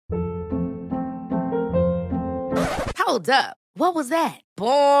Hold up. What was that?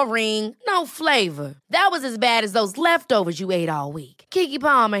 Boring. No flavor. That was as bad as those leftovers you ate all week. Keke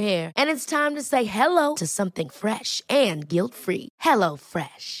Palmer here. And it's time to say hello to something fresh and guilt-free. Hello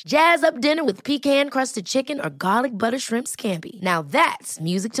Fresh. Jazz up dinner with pecan-crusted chicken or garlic butter shrimp scampi. Now that's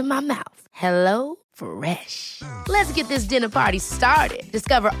music to my mouth. Hello Fresh. Let's get this dinner party started.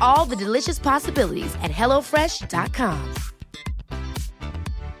 Discover all the delicious possibilities at hellofresh.com.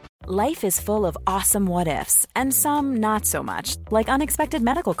 Life is full of awesome what-ifs, and some not so much, like unexpected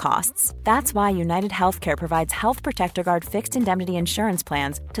medical costs. That's why United Healthcare provides Health Protector Guard fixed indemnity insurance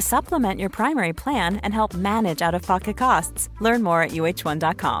plans to supplement your primary plan and help manage out-of-pocket costs. Learn more at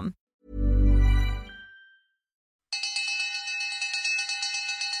uh1.com.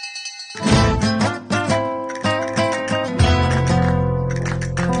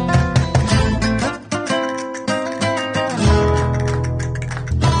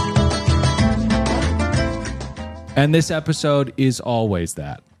 And this episode is always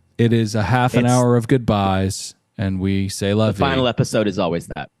that. It is a half an hour of goodbyes, and we say love you. The final episode is always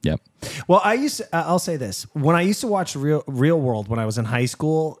that. Yep. Well, I'll say this. When I used to watch Real World when I was in high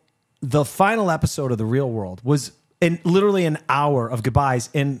school, the final episode of The Real World was literally an hour of goodbyes,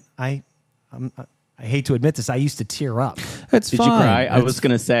 and I hate to admit this, I used to tear up. It's Did fine. you cry? I was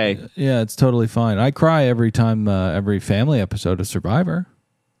going to say. Yeah, it's totally fine. I cry every time, every family episode of Survivor.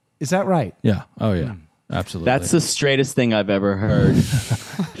 Is that right? Yeah. Oh, yeah. Absolutely. That's the straightest thing I've ever heard.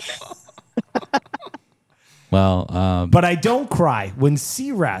 Well, but I don't cry when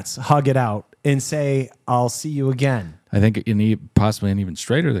sea rats hug it out and say, "I'll see you again." I think possibly an even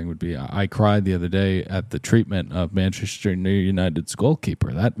straighter thing would be I cried the other day at the treatment of Manchester United's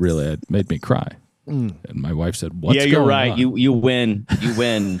goalkeeper. That really made me cry. And my wife said, "What's going on?" Yeah, you're right. You win. You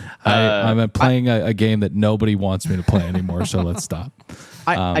win. I'm playing a game that nobody wants me to play anymore, so let's stop.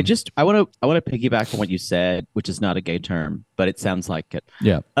 I want to piggyback on what you said, which is not a gay term, but it sounds like it.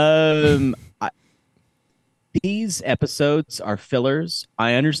 Yeah. These episodes are fillers.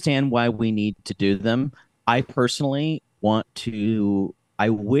 I understand why we need to do them. I personally I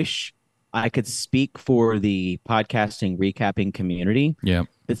wish I could speak for the podcasting recapping community. Yeah.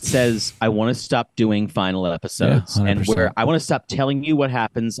 That says I want to stop doing final episodes, and where I want to stop telling you what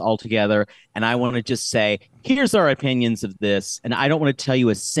happens altogether, and I want to just say, here's our opinions of this, and I don't want to tell you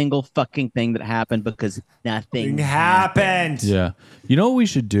a single fucking thing that happened because nothing happened. Yeah. You know what we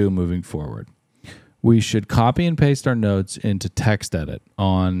should do moving forward? We should copy and paste our notes into text edit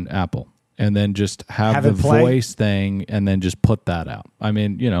on Apple, and then just have the voice thing, and then just put that out. I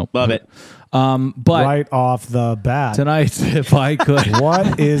mean, love it. But right off the bat tonight, if I could,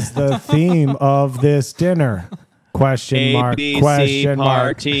 what is the theme of this dinner? Question mark. ABC question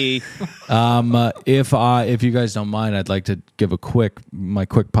party. mark. If you guys don't mind, I'd like to give my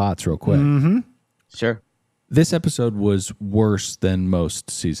quick pots real quick. Mm-hmm. Sure. This episode was worse than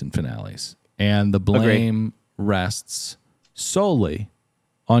most season finales, and the blame rests solely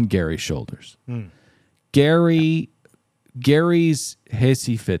on Gary's shoulders. Gary's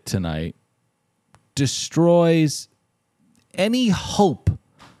hissy fit tonight destroys any hope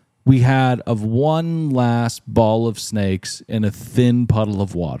we had of one last ball of snakes in a thin puddle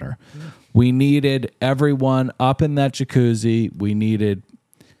of water. We needed everyone up in that jacuzzi. We needed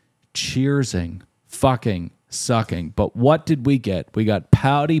cheersing, fucking, sucking. But what did we get? We got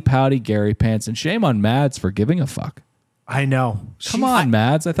pouty Gary Pants, and shame on Mads for giving a fuck. I know. Come on,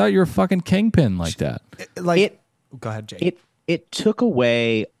 Mads. I thought you were a fucking kingpin like that. Go ahead, Jake. It took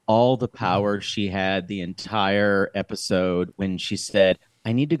away all the power she had the entire episode when she said,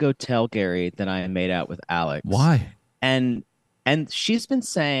 I need to go tell Gary that I made out with Alex. Why? And she's been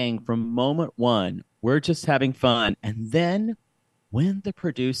saying from moment one, we're just having fun. And then when the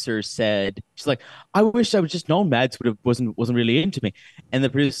producer said, she's like, I wish I would just known Mads wasn't really into me. And the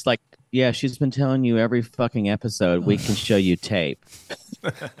producer's like, yeah, she's been telling you every fucking episode we can show you tape.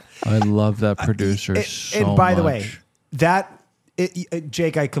 I love that producer so much. And by the way,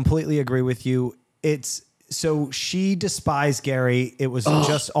 Jake, I completely agree with you. So she despised Gary. It was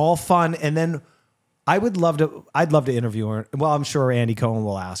just all fun. And then I'd love to interview her. Well, I'm sure Andy Cohen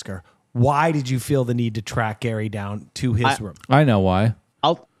will ask her. Why did you feel the need to track Gary down to his room? I know why.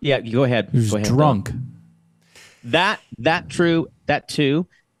 You go ahead. He was drunk. That true. That too.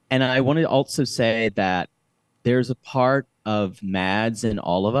 And I want to also say that there's a part of Mads in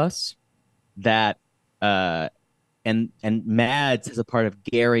all of us that, and Mads is a part of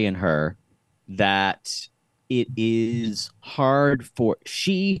Gary and her that it is hard for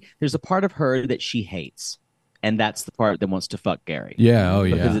there's a part of her that she hates. And that's the part that wants to fuck Gary. Yeah. Oh,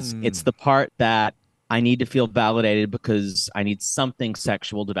 yeah. Because it's the part that I need to feel validated because I need something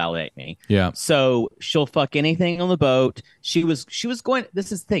sexual to validate me. Yeah. So she'll fuck anything on the boat. She was going.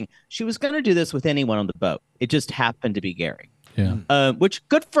 This is the thing. She was going to do this with anyone on the boat. It just happened to be Gary. Yeah. Which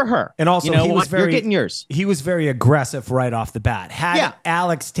good for her. And also, he was you're getting yours. He was very aggressive right off the bat. Had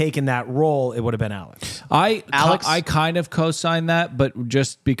Alex taken that role, it would have been Alex. I kind of co-sign that, but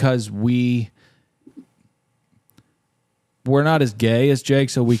just because we're not as gay as Jake,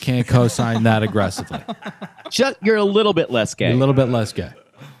 so we can't co-sign that aggressively. You're a little bit less gay. A little bit less gay.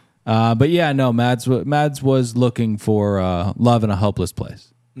 But yeah, no, Mads was looking for love in a hopeless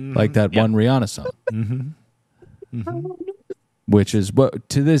place, like that one Rihanna song. Which is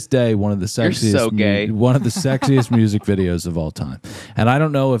to this day one of the sexiest, one of the sexiest music videos of all time. And I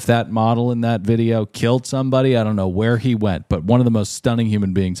don't know if that model in that video killed somebody. I don't know where he went, but one of the most stunning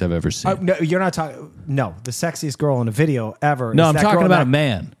human beings I've ever seen. No, you're not talking. No, the sexiest girl in a video ever. No, I'm talking about a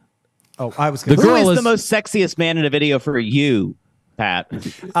man. Oh, I was. Who is the most sexiest man in a video for you, Pat?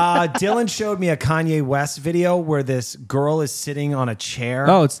 Dylan showed me a Kanye West video where this girl is sitting on a chair.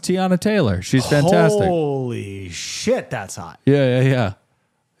 Oh, it's Tiana Taylor. She's fantastic. Holy shit, that's hot. Yeah.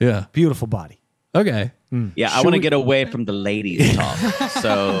 Beautiful body. Okay. Yeah, I want to get away from the ladies talk.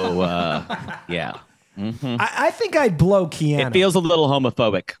 So, yeah. Mm-hmm. I think I'd blow Keanu. It feels a little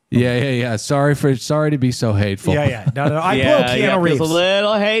homophobic. Yeah. Sorry to be so hateful. Yeah. No. I blow Keanu Reeves. Feels a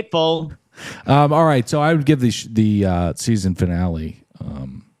little hateful. All right, so I would give the season finale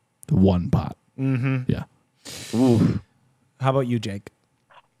 1 pot. Mm-hmm. Yeah. Ooh. How about you, Jake?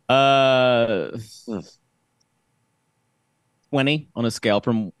 20 on a scale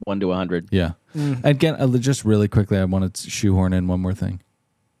from 1 to 100. Yeah. Mm-hmm. Again, just really quickly, I want to shoehorn in one more thing.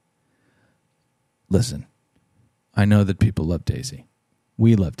 Listen, I know that people love Daisy.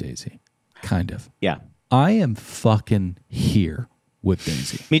 We love Daisy, kind of. Yeah. I am fucking here with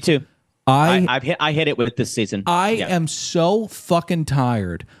Daisy. Me too. I hit it with this season. I am so fucking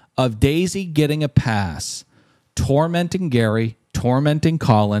tired of Daisy getting a pass, tormenting Gary, tormenting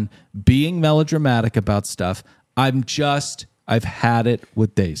Colin, being melodramatic about stuff. I've had it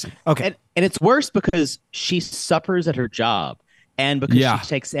with Daisy. Okay. And it's worse because she suffers at her job. And because she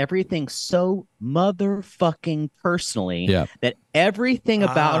takes everything so motherfucking personally that everything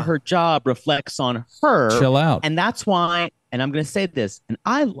about her job reflects on her. Chill out. And that's why, and I'm going to say this, and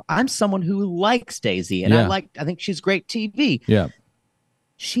I'm someone who likes Daisy, and I think she's great TV. Yeah.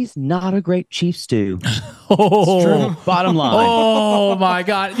 She's not a great chief stew. Oh, bottom line. Oh my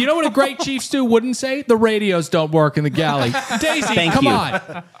God! You know what a great chief stew wouldn't say? The radios don't work in the galley. Daisy, come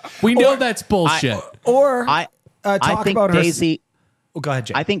on. We know that's bullshit. Talk think about Daisy. Oh, go ahead,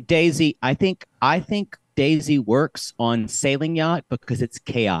 Jake. I think Daisy. I think Daisy works on Sailing Yacht because it's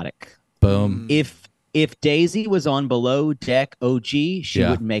chaotic. Boom. If Daisy was on Below Deck OG, she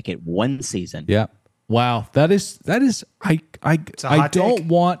would make it 1 season. Yeah. Wow. That is. I don't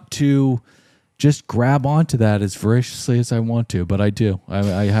want to just grab onto that as voraciously as I want to, but I do.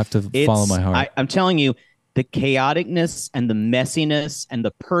 I have to follow my heart. I'm telling you, the chaoticness and the messiness and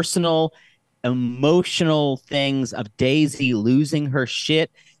the personal, emotional things of Daisy losing her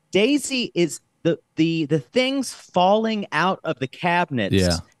shit. Daisy is the things falling out of the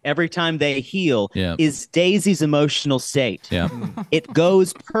cabinets every time they heal is Daisy's emotional state. Yeah. It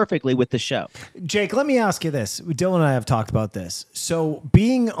goes perfectly with the show. Jake, let me ask you this. Dylan and I have talked about this. So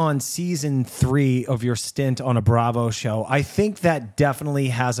being on season 3 of your stint on a Bravo show, I think that definitely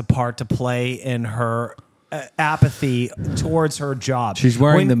has a part to play in her apathy towards her job. She's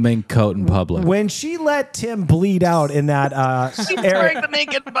wearing the mink coat in public. When she let Tim bleed out in that she's wearing the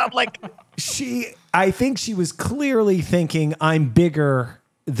mink in public. I think she was clearly thinking, I'm bigger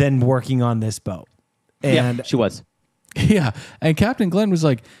than working on this boat. And she was. Yeah. And Captain Glenn was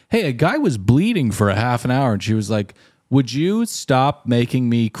like, hey, a guy was bleeding for a half an hour. And she was like, would you stop making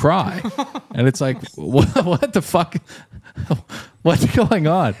me cry? And it's like, what the fuck? What's going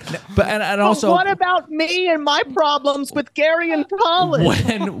on? But also, what about me and my problems with Gary and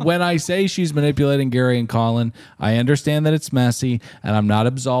Colin? When I say she's manipulating Gary and Colin, I understand that it's messy, and I'm not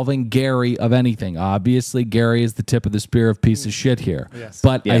absolving Gary of anything. Obviously, Gary is the tip of the spear of piece of shit here. Yes.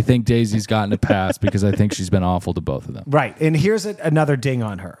 But I think Daisy's gotten a pass because I think she's been awful to both of them. Right. And here's another ding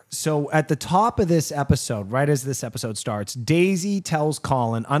on her. So at the top of this episode, right as this episode starts, Daisy tells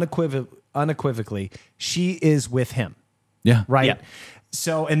Colin unequivocally she is with him. Yeah. Right. Yeah.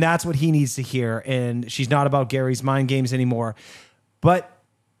 So, and that's what he needs to hear. And she's not about Gary's mind games anymore. But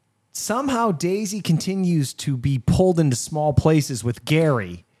somehow Daisy continues to be pulled into small places with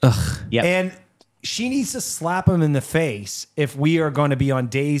Gary. Ugh. Yep. And she needs to slap him in the face if we are going to be on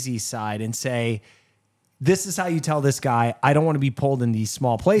Daisy's side and say, this is how you tell this guy, I don't want to be pulled in these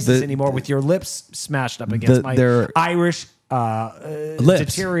small places anymore with your lips smashed up against my Irish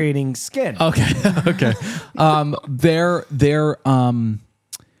deteriorating skin. Okay. Okay.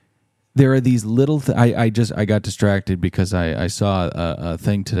 There are these little. I got distracted because I saw a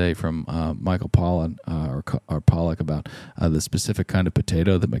thing today from Michael Pollan or Pollock about the specific kind of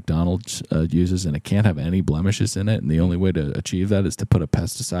potato that McDonald's uses, and it can't have any blemishes in it. And the only way to achieve that is to put a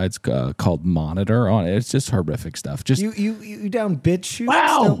pesticide called Monitor on it. It's just horrific stuff. Just you down BitChute?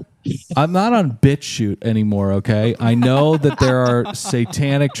 Wow. I'm not on BitChute anymore, okay? I know that there are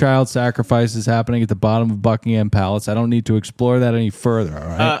satanic child sacrifices happening at the bottom of Buckingham Palace. I don't need to explore that any further, all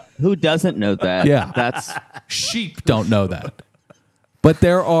right? Who doesn't know that? Yeah. That's Sheep don't know that. But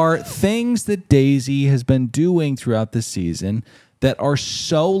there are things that Daisy has been doing throughout the season that are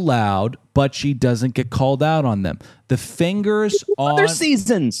so loud, but she doesn't get called out on them. The fingers on other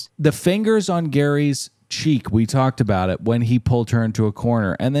seasons. The fingers on Gary's cheek, we talked about it when he pulled her into a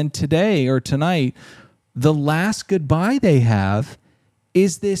corner. And then today or tonight, the last goodbye they have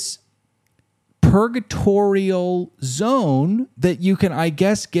is this purgatorial zone that you can, I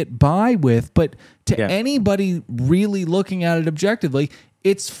guess, get by with. But to anybody really looking at it objectively,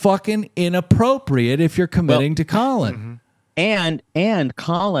 it's fucking inappropriate if you're committing to Colin. Mm-hmm. And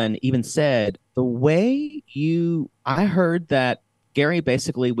Colin even said, the way I heard that Gary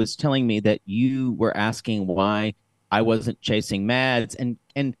basically was telling me that you were asking why I wasn't chasing Mads, and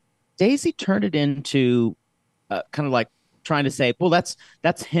Daisy turned it into kind of like trying to say, well, that's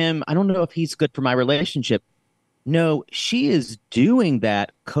him. I don't know if he's good for my relationship. No, she is doing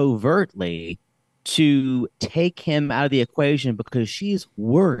that covertly to take him out of the equation because she's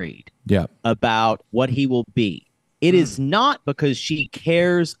worried about what he will be. It is not because she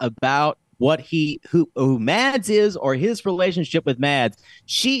cares about who Mads is or his relationship with Mads.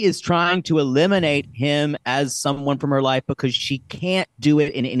 She is trying to eliminate him as someone from her life because she can't do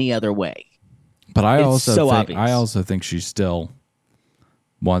it in any other way. But I also think she still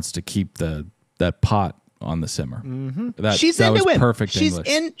wants to keep that pot on the simmer. Mm-hmm. She's that into was him. Perfect English.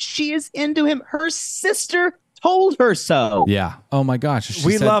 She is into him. Her sister told her so. Yeah. Oh my gosh.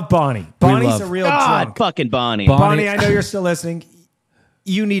 We love Bonnie. Bonnie's a real drunk. Fucking Bonnie. Bonnie, I know you're still listening.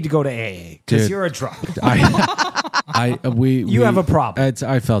 You need to go to AA because you're a drunk. You have a problem.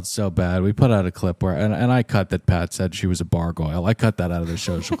 I felt so bad. We put out a clip where, and I cut that Pat said she was a gargoyle. I cut that out of the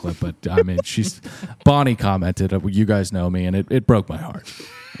social clip, but I mean, Bonnie commented, you guys know me, and it broke my heart.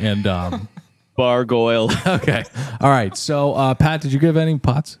 And gargoyle. Okay. All right. So, Pat, did you give any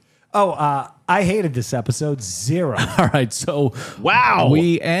pots? I hated this episode. 0. All right, so wow,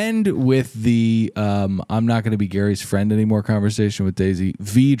 we end with the I'm not going to be Gary's friend anymore conversation with Daisy.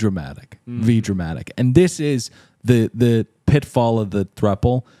 V dramatic, and this is the pitfall of the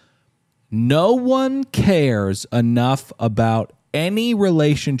throuple. No one cares enough about any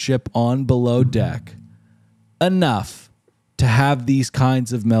relationship on Below Deck enough to have these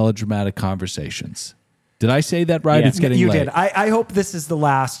kinds of melodramatic conversations. Did I say that right? Yeah. It's getting you late. did. I hope this is the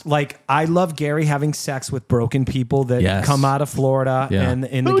last. Like, I love Gary having sex with broken people that come out of Florida and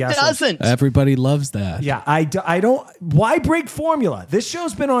in the guest list. Who doesn't? Everybody loves that. Yeah, I don't. Why break formula? This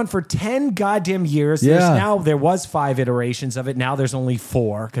show's been on for 10 goddamn years. Yeah. There was 5 iterations of it. Now there's only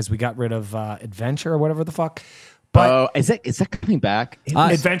 4 because we got rid of Adventure or whatever the fuck. But is that coming back?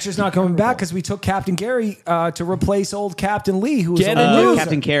 Adventure's not coming back because we took Captain Gary to replace old Captain Lee, who was Get a new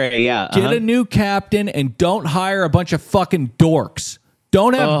Captain Gary. Yeah, Get a new captain and don't hire a bunch of fucking dorks.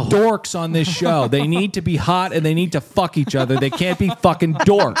 Don't have dorks on this show. They need to be hot and they need to fuck each other. They can't be fucking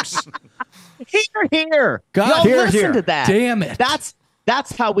dorks. Here. God, Yo, listen to that. Damn it.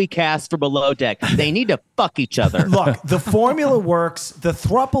 That's how we cast for Below Deck. They need to fuck each other. Look, the formula works. The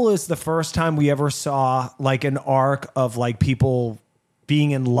thruple is the first time we ever saw like an arc of like people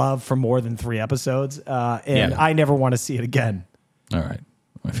being in love for more than 3 episodes. I never want to see it again. All right.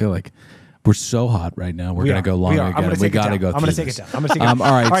 I feel like we're so hot right now. We're going to go longer again. We got to go through I'm going to take it down. I'm going to take it down.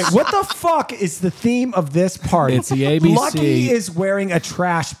 All right. All right. What the fuck is the theme of this party? It's the ABC. Lucky is wearing a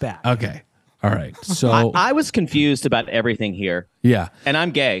trash bag. Okay. All right. So I was confused about everything here. Yeah. And I'm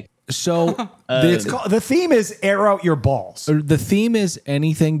gay. So The theme is air out your balls. The theme is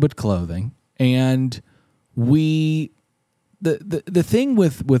anything but clothing. And the thing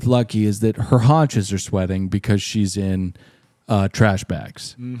with Lucky is that her haunches are sweating because she's in trash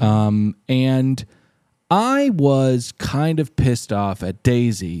bags. And I was kind of pissed off at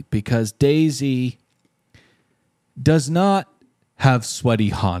Daisy because Daisy does not have sweaty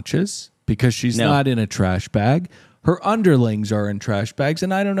haunches because she's not in a trash bag. Her underlings are in trash bags,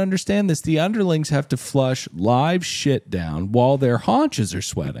 and I don't understand this. The underlings have to flush live shit down while their haunches are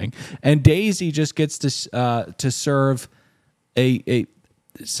sweating, and Daisy just gets to serve a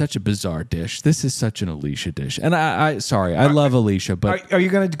such a bizarre dish. This is such an Alicia dish, and I love Alicia, but are you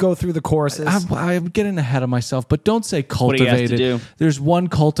going to go through the courses? I'm getting ahead of myself, but don't say cultivated. What do you have to do? There's one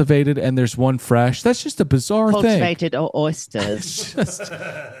cultivated and there's one fresh. That's just a bizarre Cultivated or oysters.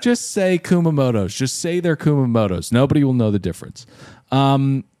 just say Kumamoto's. Just say they're Kumamoto's. Nobody will know the difference.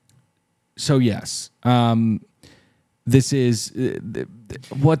 So yes, this is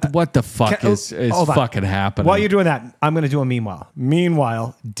what the fuck is fucking happening. While you're doing that, I'm going to do a meanwhile.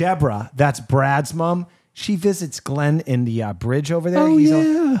 Meanwhile, Deborah, that's Brad's mom. She visits Glenn in the bridge over there. Oh,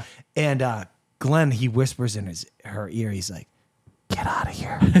 yeah. And Glenn, he whispers in her ear. He's like, "Get out of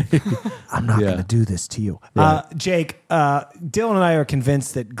here. I'm not going to do this to you." Right. Jake, Dylan and I are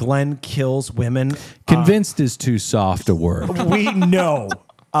convinced that Glenn kills women. Convinced is too soft a word. We know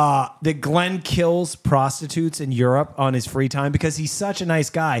that Glenn kills prostitutes in Europe on his free time because he's such a nice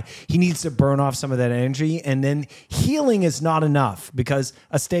guy. He needs to burn off some of that energy, and then healing is not enough because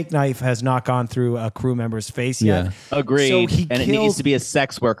a steak knife has not gone through a crew member's face yet. Agreed. So it needs to be a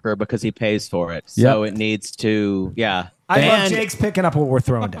sex worker because he pays for it. So it needs to, I love Jake's picking up what we're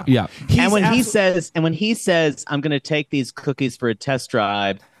throwing down. Yeah. And when he says, "I'm going to take these cookies for a test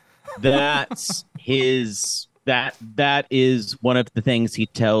drive," that's his. That is one of the things he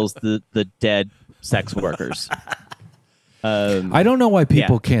tells the dead sex workers. I don't know why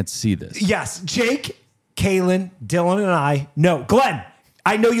people can't see this. Yes, Jake, Kaylin, Dylan, and I. No, Glenn,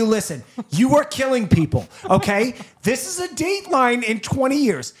 I know you listen. You are killing people, okay? This is a dateline in 20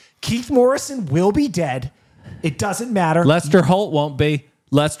 years. Keith Morrison will be dead. It doesn't matter. Lester Holt won't be.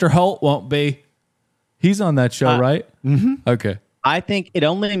 He's on that show, right? Mm-hmm. Okay. I think it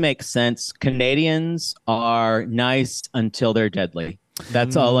only makes sense. Canadians are nice until they're deadly.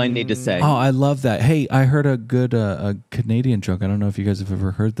 That's all I need to say. Oh, I love that. Hey, I heard a good a Canadian joke. I don't know if you guys have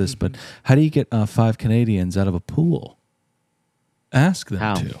ever heard this, but how do you get 5 Canadians out of a pool? Ask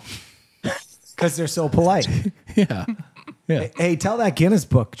them to. Because they're so polite. Yeah. Hey, tell that Guinness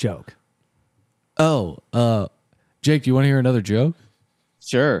Book joke. Oh, Jake, do you want to hear another joke?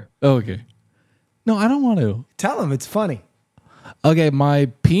 Sure. Oh, okay. No, I don't want to. Tell him. It's funny. Okay, my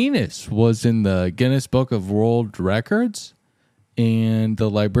penis was in the Guinness Book of World Records, and the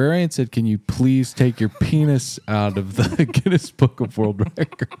librarian said, "Can you please take your penis out of the Guinness Book of World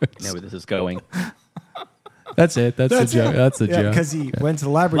Records?" I know where this is going. That's it. That's the joke. That's the joke. Because he went to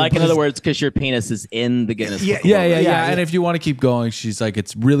the library. Like, in other words, because your penis is in the Guinness Book. Yeah. And if you want to keep going, she's like,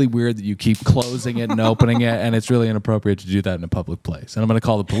 "It's really weird that you keep closing it and opening it, and it's really inappropriate to do that in a public place. And I'm going to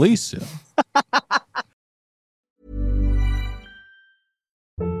call the police soon."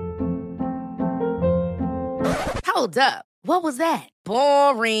 Hold up. What was that?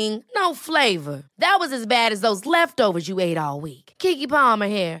 Boring. No flavor. That was as bad as those leftovers you ate all week. Keke Palmer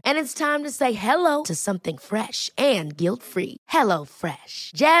here, and it's time to say hello to something fresh and guilt-free. Hello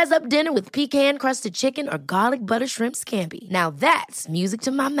Fresh. Jazz up dinner with pecan-crusted chicken or garlic butter shrimp scampi. Now that's music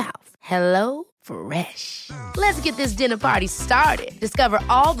to my mouth. Hello Fresh. Let's get this dinner party started. Discover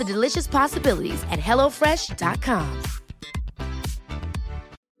all the delicious possibilities at hellofresh.com.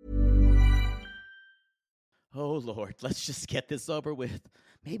 Oh, Lord, let's just get this over with.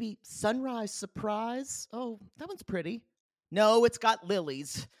 Maybe sunrise surprise? Oh, that one's pretty. No, it's got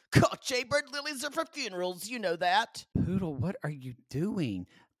lilies. God, Jaybird lilies are for funerals, you know that. Poodle, what are you doing?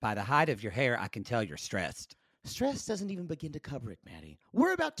 By the height of your hair, I can tell you're stressed. Stress doesn't even begin to cover it, Maddie.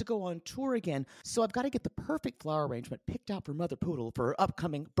 We're about to go on tour again, so I've got to get the perfect flower arrangement picked out for Mother Poodle for her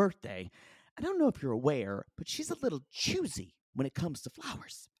upcoming birthday. I don't know if you're aware, but she's a little choosy when it comes to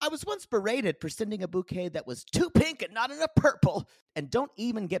flowers. I was once berated for sending a bouquet that was too pink and not enough purple. And don't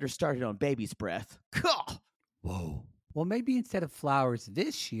even get her started on baby's breath. God. Whoa. Well, maybe instead of flowers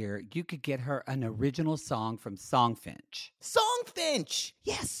this year, you could get her an original song from Songfinch. Songfinch!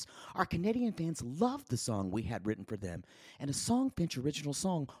 Yes! Our Canadian fans loved the song we had written for them. And a Songfinch original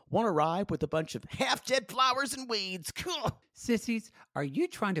song won't arrive with a bunch of half-dead flowers and weeds. Sissies, are you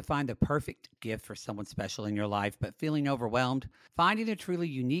trying to find the perfect gift for someone special in your life but feeling overwhelmed? Finding a truly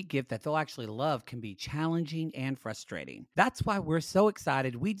unique gift that they'll actually love can be challenging and frustrating. That's why we're so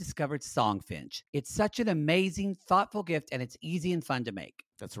excited we discovered Songfinch. It's such an amazing, thoughtful gift, and it's easy and fun to make.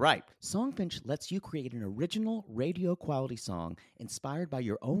 That's right. Songfinch lets you create an original radio quality song inspired by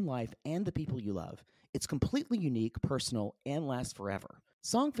your own life and the people you love. It's completely unique, personal, and lasts forever.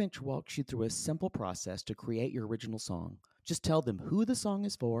 Songfinch walks you through a simple process to create your original song. Just tell them who the song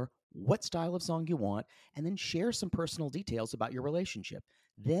is for, what style of song you want, and then share some personal details about your relationship.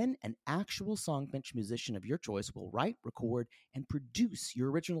 Then an actual Songfinch musician of your choice will write, record, and produce your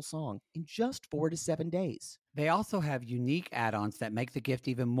original song in just 4 to 7 days. They also have unique add-ons that make the gift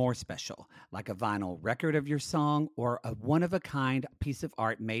even more special, like a vinyl record of your song or a one-of-a-kind piece of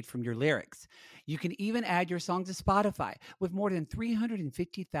art made from your lyrics. You can even add your song to Spotify. With more than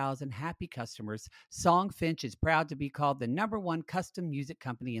 350,000 happy customers, Songfinch is proud to be called the #1 custom music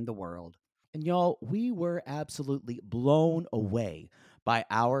company in the world. And y'all, we were absolutely blown away by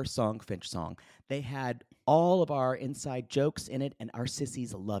our Songfinch song. They had all of our inside jokes in it, and our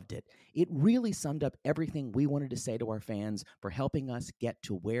sissies loved it. It really summed up everything we wanted to say to our fans for helping us get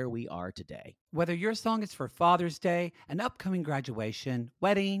to where we are today. Whether your song is for Father's Day, an upcoming graduation,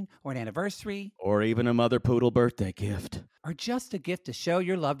 wedding, or an anniversary, Or even a Mother Poodle birthday gift. or just a gift to show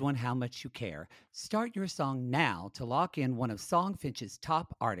your loved one how much you care, start your song now to lock in one of Songfinch's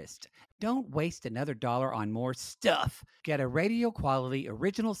top artists. Don't waste another dollar on more stuff. Get a radio-quality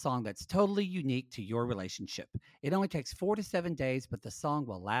original song that's totally unique to your relationship. It only takes 4 to 7 days, but the song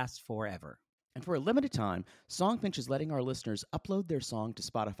will last forever. And for a limited time, Songfinch is letting our listeners upload their song to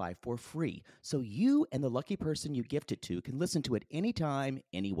Spotify for free, so you and the lucky person you gift it to can listen to it anytime,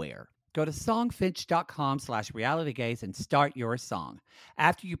 anywhere. Go to songfinch.com/realitygaze and start your song.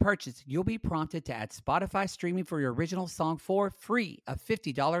 After you purchase, you'll be prompted to add Spotify streaming for your original song for free, a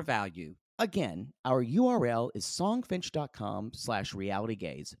 $50 value. Again, our URL is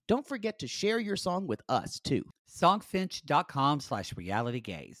songfinch.com/realitygaze. Don't forget to share your song with us, too.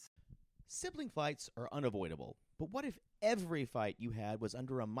 Songfinch.com/realitygaze. Sibling fights are unavoidable, but what if every fight you had was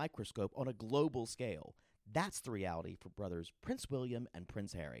under a microscope on a global scale? That's the reality for brothers Prince William and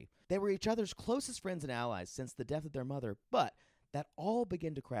Prince Harry. They were each other's closest friends and allies since the death of their mother, but that all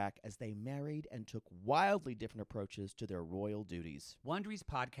began to crack as they married and took wildly different approaches to their royal duties. Wondery's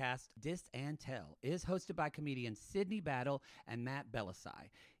podcast, Dis and Tell, is hosted by comedians Sydney Battle and Matt Belisai.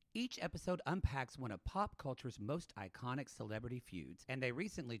 Each episode unpacks one of pop culture's most iconic celebrity feuds, and they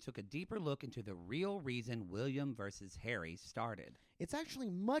recently took a deeper look into the real reason William versus Harry started. It's actually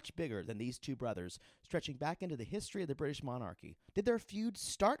much bigger than these two brothers, stretching back into the history of the British monarchy. Did their feud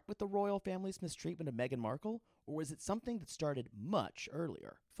start with the royal family's mistreatment of Meghan Markle, or was it something that started much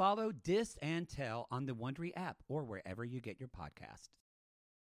earlier? Follow Dis and Tell on the Wondery app or wherever you get your podcasts.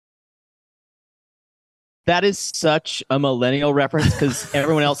 That is such a millennial reference because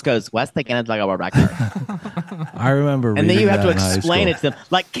everyone else goes, "What's the Kenneth like a record?" I remember And then you reading have to that in high explain school. it to them.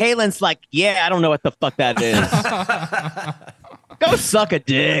 Like Kaylin's like, "Yeah, I don't know what the fuck that is." Go suck a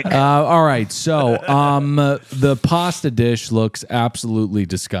dick. All right, so the pasta dish looks absolutely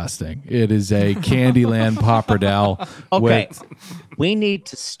disgusting. It is a Candyland pappardelle. Okay, with- we need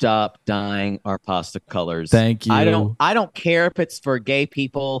to stop dyeing our pasta colors. Thank you. I don't care if it's for gay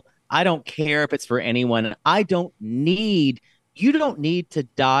people. I don't care if it's for anyone. You don't need to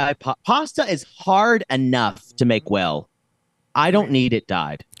dye. Pasta is hard enough to make well. I don't need it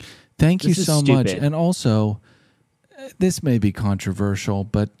dyed. Thank you This is so much. stupid. And also, this may be controversial,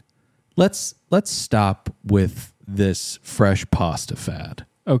 but let's stop with this fresh pasta fad.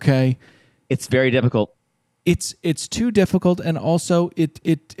 Okay? It's very difficult. It's too difficult, and also it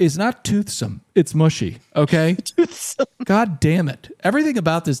is not toothsome. It's mushy. Okay? God damn it. Everything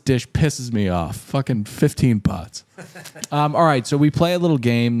about this dish pisses me off. Fucking 15 pots. All right, so we play a little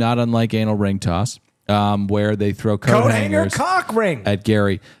game, not unlike anal ring toss, where they throw coat hangers cock ring. at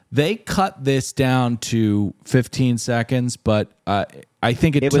Gary. They cut this down to 15 seconds, but I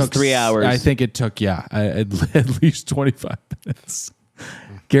think it was took 3 hours. I think it took at least 25 minutes.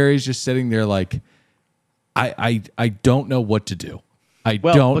 Gary's just sitting there like, I don't know what to do. I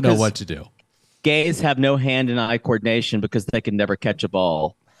don't know what to do. Gays have no hand and eye coordination because they can never catch a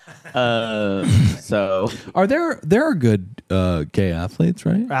ball. So There are good gay athletes,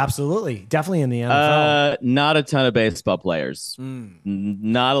 right? Absolutely. Definitely in the NFL. not a ton of baseball players.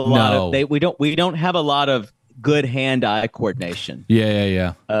 Not a lot No. of we don't have a lot of good hand-eye coordination.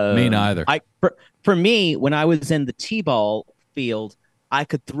 Yeah. Me neither. For me, when I was in the T-ball field, I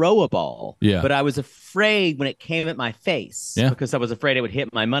could throw a ball, Yeah. but I was afraid when it came at my face because I was afraid it would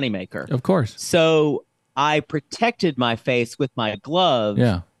hit my moneymaker. Of course. So I protected my face with my glove,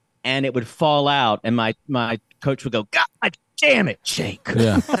 and it would fall out, and my coach would go, "God damn it, Jake!"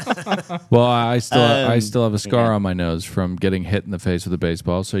 Yeah. Well, I still have a scar on my nose from getting hit in the face with a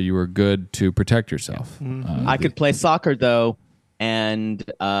baseball. So you were good to protect yourself. I could play soccer though, and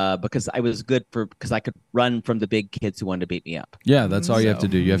because I was good because I could run from the big kids who wanted to beat me up. Yeah, that's all you have to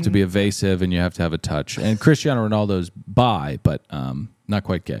do. You have to be evasive and you have to have a touch. And Cristiano Ronaldo's bi, but not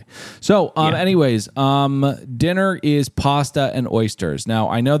quite gay. So, anyways, dinner is pasta and oysters. Now,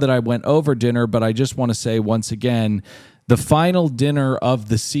 I know that I went over dinner, but I just want to say once again the final dinner of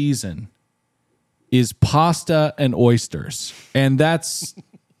the season is pasta and oysters. And that's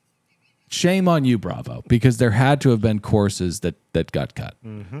shame on you, Bravo, because there had to have been courses that got cut.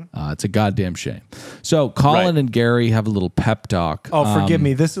 It's a goddamn shame. So Colin and Gary have a little pep talk. Oh, forgive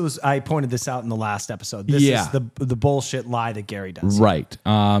me. I pointed this out in the last episode. This Yeah. is the bullshit lie that Gary does. Right.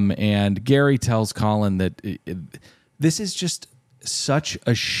 And Gary tells Colin that this is just such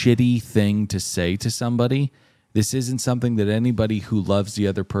a shitty thing to say to somebody. This isn't something that anybody who loves the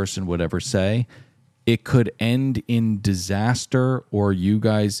other person would ever say. It could end in disaster, or you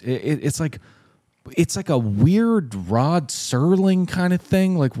guys. It's like a weird Rod Serling kind of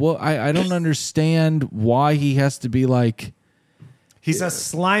thing. Like, well, I don't understand why he has to be like. He's a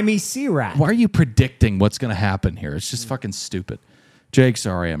slimy sea rat. Why are you predicting what's going to happen here? It's just fucking stupid. Jake,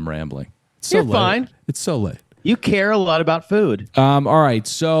 sorry, I'm rambling. It's so You're late. fine. It's so late. You care a lot about food. All right.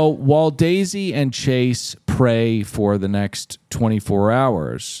 So while Daisy and Chase pray for the next 24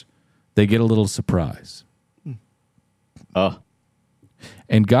 hours, they get a little surprise. Oh.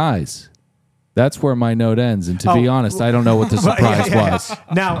 And guys, that's where my note ends. And to be honest, I don't know what the surprise was.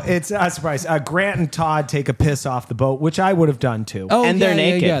 Now, it's a surprise. Grant and Todd take a piss off the boat, which I would have done too. Oh, And they're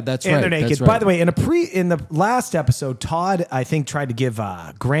naked. Yeah, that's right. And they're naked. That's right. By the way, in the last episode, Todd, I think, tried to give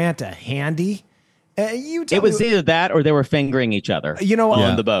Grant a handy. It was either that or they were fingering each other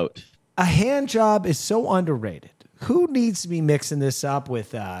on the boat. A hand job is so underrated. Who needs to be mixing this up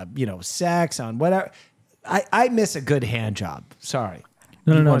with, sex on whatever? I miss a good hand job. Sorry.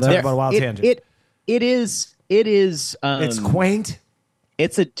 No. Talk about a wild tangent. It is. It's quaint.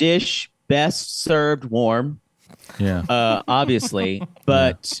 It's a dish best served warm. Yeah. Obviously,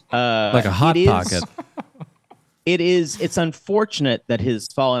 but like a hot pocket. It's unfortunate that has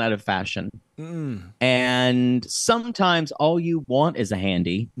fallen out of fashion. And sometimes all you want is a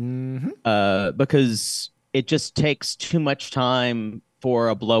handy, because it just takes too much time for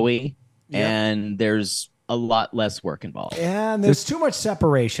a blowy, and there's a lot less work involved. And there's too much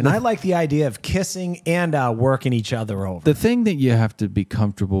separation. I like the idea of kissing and working each other over. The thing that you have to be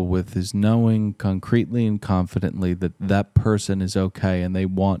comfortable with is knowing concretely and confidently that that person is okay and they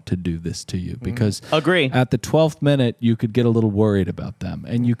want to do this to you. Because Agree. at the 12th minute, you could get a little worried about them,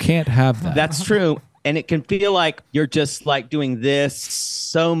 and you can't have that. That's true. And it can feel like you're just like doing this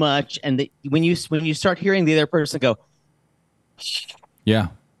so much. And when you start hearing the other person go, Yeah.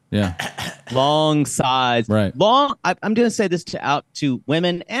 long sighs, Right. I'm going to say this to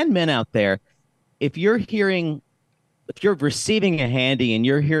women and men out there. If you're receiving a handy and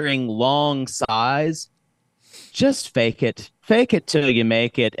you're hearing long sighs, just fake it till you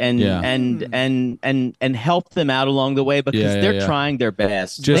make it, and help them out along the way, because they're trying their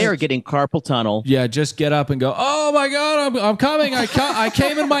best. They are getting carpal tunnel. Yeah, just get up and go, oh my God, I'm coming. I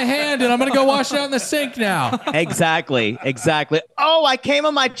came in my hand and I'm going to go wash it out in the sink now. Exactly. Oh, I came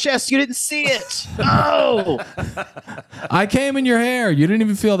on my chest. You didn't see it. Oh. I came in your hair. You didn't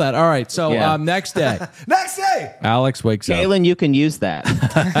even feel that. All right. So next day. Next day. Alex wakes up. Galen, you can use that.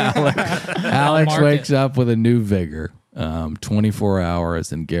 Alex wakes up with a new vigor. 24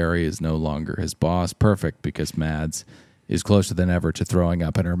 hours, and Gary is no longer his boss. Perfect, because Mads is closer than ever to throwing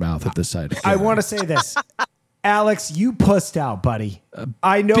up in her mouth at the sight of Gary. I want to say this. Alex, you pussed out, buddy.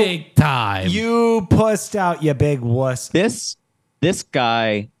 I know. Big time. You pussed out, you big wuss. This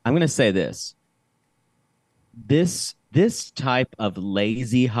guy, I'm going to say this. This type of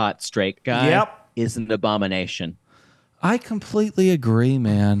lazy hot straight guy is an abomination. I completely agree,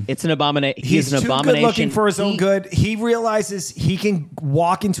 man. It's an abomination. He's an too abomination. good looking for his own good. He realizes he can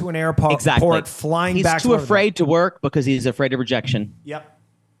walk into an airport flying back. He's too afraid to work because he's afraid of rejection. Yep.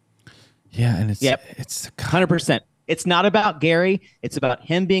 Yeah, and it's 100%. It's not about Gary. It's about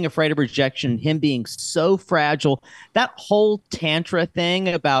him being afraid of rejection, him being so fragile. That whole tantra thing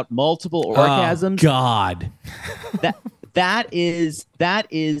about multiple orgasms. Oh, God. That is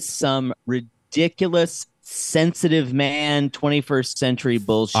some ridiculous sensitive man 21st century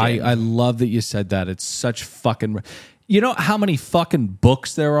bullshit. I love that you said that. It's such fucking... You know how many fucking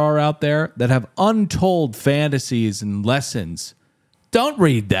books there are out there that have untold fantasies and lessons? Don't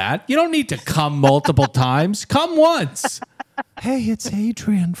read that. You don't need to come multiple times. Come once. Hey, it's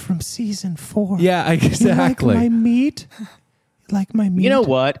Adrian from season 4. Yeah, exactly. You like my meat? You know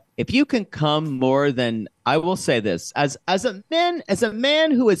what? If you can come more than... I will say this. As a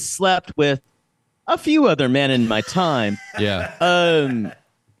man who has slept with a few other men in my time. Yeah.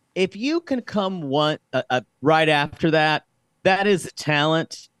 If you can come right after that, that is a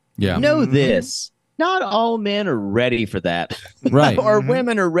talent. Yeah. Know this. Not all men are ready for that. Right. Or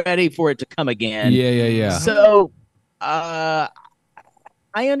women are ready for it to come again. Yeah. So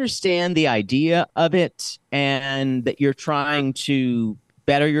I understand the idea of it and that you're trying to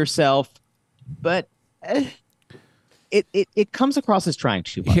better yourself, but it comes across as trying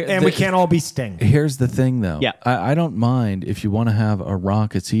too much. And we can't all be Sting. Here's the thing, though. Yeah. I don't mind if you want to have a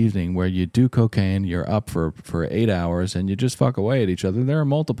raucous evening where you do cocaine, you're up for 8 hours, and you just fuck away at each other. There are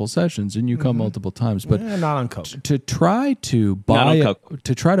multiple sessions, and you come multiple times. But Not on coke. to try to biohack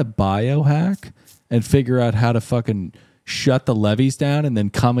and figure out how to fucking shut the levees down and then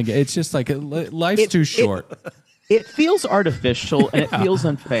come again, it's just like life's too short. It feels artificial and it feels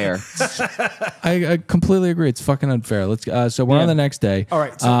unfair. I completely agree. It's fucking unfair. Let's. So we're on the next day. All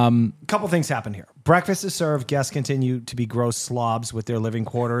right. So a couple things happen here. Breakfast is served. Guests continue to be gross slobs with their living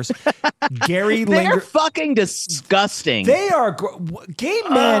quarters. Gary They're fucking disgusting. They are gay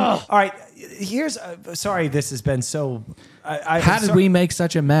men. All right. Here's sorry. This has been so. How did we make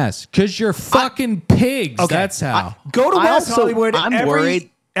such a mess? Because you're fucking pigs. Okay. That's how. Go to West Hollywood. I'm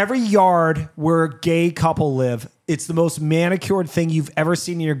worried. Every yard where a gay couple live, it's the most manicured thing you've ever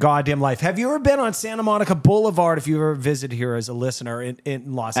seen in your goddamn life. Have you ever been on Santa Monica Boulevard, if you ever visited here as a listener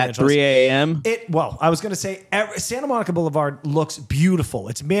in Los Angeles? At 3 a.m.? Well, I was going to say, Santa Monica Boulevard looks beautiful.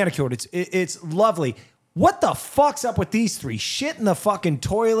 It's manicured. It's lovely. What the fuck's up with these three? Shit in the fucking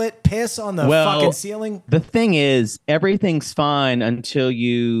toilet, piss on the fucking ceiling. The thing is, everything's fine until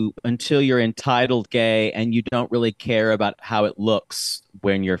you're entitled gay and you don't really care about how it looks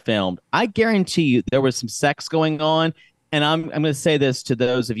when you're filmed. I guarantee you there was some sex going on, and I'm going to say this to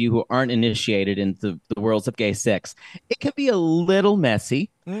those of you who aren't initiated into the worlds of gay sex. It can be a little messy,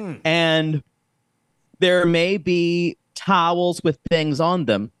 and there may be towels with things on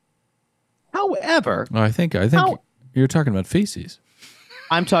them. However, I think you're talking about feces.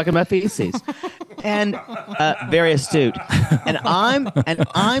 I'm talking about feces, and very astute. And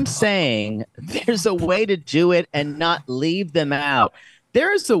I'm saying there's a way to do it and not leave them out.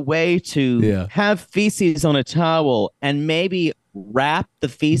 There's a way to have feces on a towel and maybe wrap the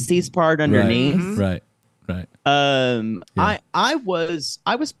feces part underneath. Right. I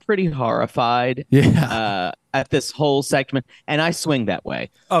was pretty horrified at this whole segment, and I swing that way.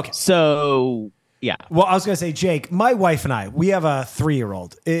 Okay. So yeah. Well, I was going to say, Jake, my wife and I, we have a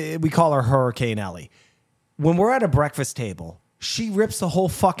 3-year-old. We call her Hurricane Ellie. When we're at a breakfast table, she rips the whole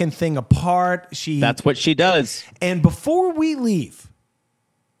fucking thing apart. That's what she does. And before we leave,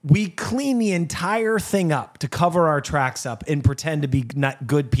 we clean the entire thing up to cover our tracks up and pretend to be not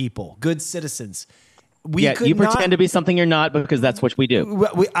good people, good citizens. You pretend to be something you're not because that's what we do.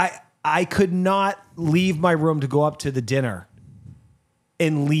 I could not leave my room to go up to the dinner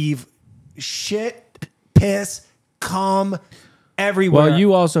and leave shit, piss, cum everywhere. Well,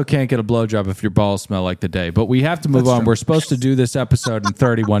 you also can't get a blowjob if your balls smell like the day. But we have to move on. We're supposed to do this episode in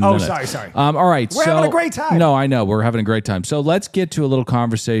 31 minutes. Sorry. All right. We're having a great time. No, I know. We're having a great time. So let's get to a little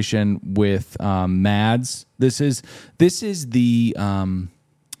conversation with Mads. This is the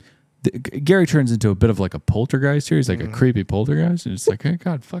Gary turns into a bit of like a poltergeist here. He's like a creepy poltergeist. And it's like, hey,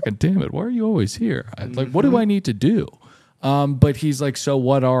 God fucking damn it. Why are you always here? Like, what do I need to do? But he's like, so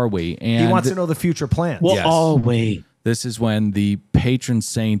what are we? And he wants to know the future plans. Well, wait. This is when the patron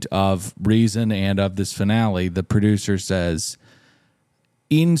saint of reason and of this finale, the producer says,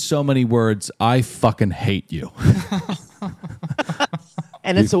 in so many words, I fucking hate you.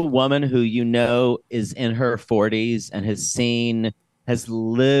 And it's a woman who is in her 40s and has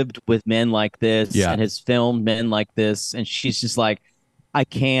lived with men like this and has filmed men like this. And she's just like, I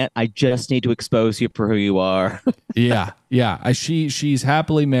just need to expose you for who you are. Yeah. She's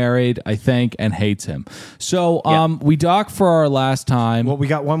happily married, I think, and hates him. So we dock for our last time. Well, we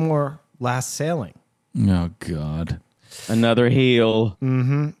got one more last sailing. Oh, God. Another heel.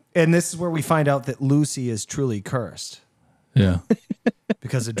 Mm-hmm. And this is where we find out that Lucy is truly cursed. Yeah.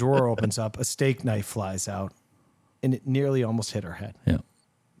 Because a drawer opens up, a steak knife flies out, and it nearly almost hit her head. Yeah.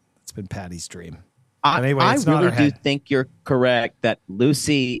 It's been Patty's dream. Anyway, I really do think you're correct that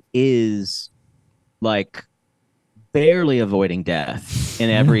Lucy is like barely avoiding death in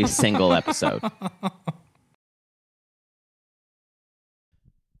every single episode.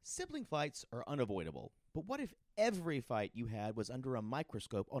 Sibling fights are unavoidable, but what if every fight you had was under a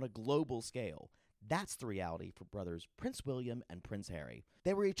microscope on a global scale? That's the reality for brothers Prince William and Prince Harry.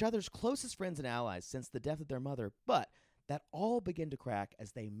 They were each other's closest friends and allies since the death of their mother, but that all began to crack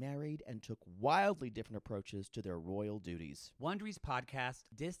as they married and took wildly different approaches to their royal duties. Wondery's podcast,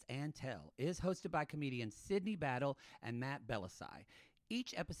 Dis and Tell, is hosted by comedians Sydney Battle and Matt Belisai.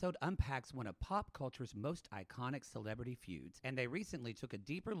 Each episode unpacks one of pop culture's most iconic celebrity feuds, and they recently took a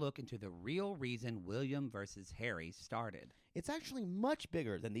deeper look into the real reason William versus Harry started. It's actually much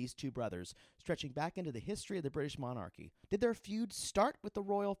bigger than these two brothers, stretching back into the history of the British monarchy. Did their feud start with the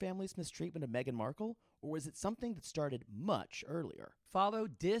royal family's mistreatment of Meghan Markle, or was it something that started much earlier? Follow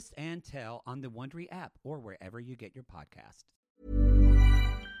Dis and Tell on the Wondery app or wherever you get your podcasts.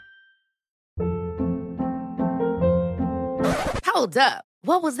 Hold up.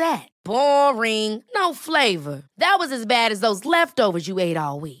 What was that? Boring. No flavor. That was as bad as those leftovers you ate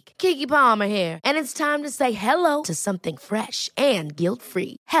all week. Keke Palmer here, and it's time to say hello to something fresh and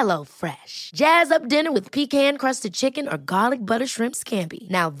guilt-free. Hello Fresh. Jazz up dinner with pecan-crusted chicken or garlic butter shrimp scampi.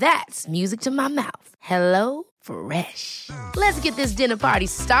 Now that's music to my mouth. Hello Fresh. Let's get this dinner party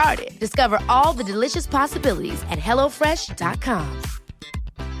started. Discover all the delicious possibilities at hellofresh.com.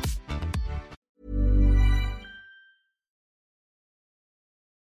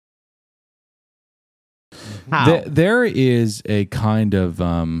 There is a kind of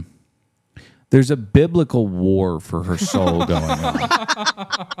there's a biblical war for her soul going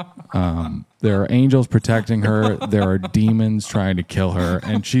on. There are angels protecting her. There are demons trying to kill her,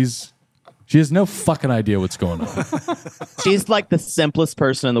 and she has no fucking idea what's going on. She's like the simplest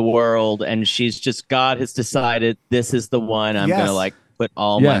person in the world, and she's just, God has decided this is the one I'm gonna like put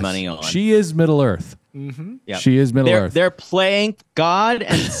all my money on. She is Middle Earth. Mm-hmm. Yep. She is Middle Earth. They're playing, God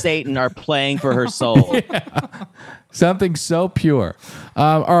and Satan are playing for her soul. Something so pure.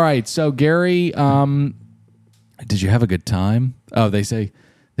 All right, so Gary, did you have a good time? Oh, they say,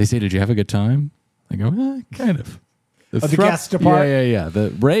 did you have a good time? I go, kind of. The guest apart? Yeah.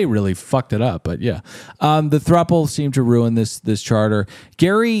 The Ray really fucked it up, but yeah. The throuple seemed to ruin this charter.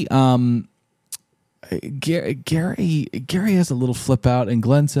 Gary has a little flip out, and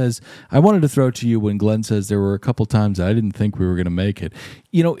Glenn says, I wanted to throw it to you when Glenn says there were a couple times I didn't think we were going to make it.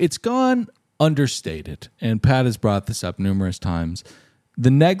 You know, it's gone understated, and Pat has brought this up numerous times.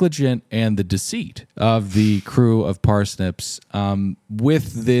 The negligent and the deceit of the crew of Parsnips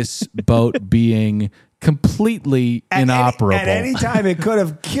with this boat being completely inoperable. At any time, it could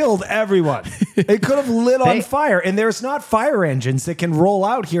have killed everyone. It could have lit on fire, and there's not fire engines that can roll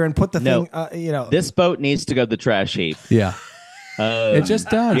out here and put the thing. This boat needs to go to the trash heap. Yeah, it just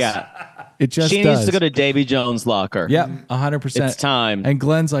does. Yeah, it just. She does. needs to go to Davy Jones' locker. Yep, 100%. It's time. And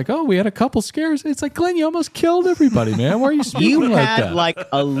Glenn's like, "Oh, we had a couple scares." It's like, Glenn, you almost killed everybody, man. Why are you speaking You like had that? like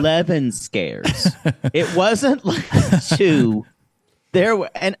 11 scares. It wasn't like 2. There were,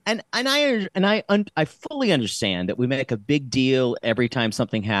 and I fully understand that we make a big deal every time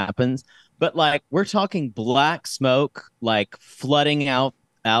something happens, but like we're talking black smoke, like flooding out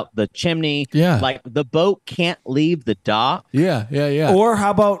the chimney. Yeah, like the boat can't leave the dock. Yeah. Or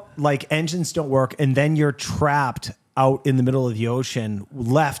how about like engines don't work, and then you're trapped out in the middle of the ocean,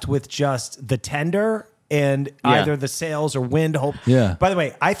 left with just the tender and either the sails or wind. Yeah. By the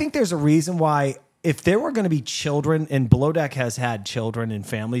way, I think there's a reason why. If there were going to be children, and Below Deck has had children and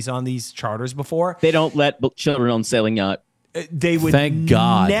families on these charters before, they don't let children on sailing yacht. They would Thank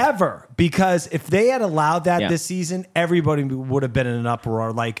God. never, because if they had allowed that this season, everybody would have been in an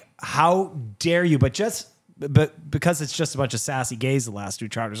uproar. Like, how dare you? But because it's just a bunch of sassy gays, the last 2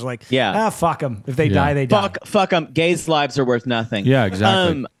 charters are like, fuck them. If they die, they die. Fuck them. Gays' lives are worth nothing. Yeah,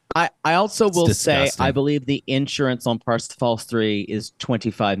 exactly. I also will say, disgusting. I believe the insurance on Parsifals 3 is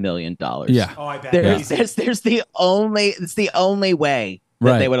 $25 million. Yeah. Oh, I bet. It's the only way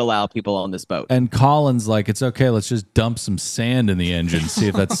that they would allow people on this boat. And Colin's like, it's okay, let's just dump some sand in the engine, see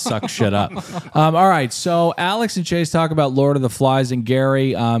if that sucks shit up. All right, so Alex and Chase talk about Lord of the Flies, and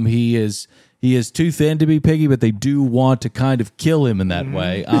Gary, he is too thin to be Piggy, but they do want to kind of kill him in that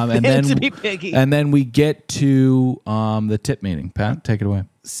way. And then to be Piggy. And then we get to the tip meeting. Pat, take it away.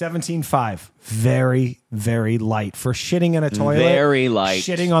 17.5. Very, very light for shitting in a toilet. Very light.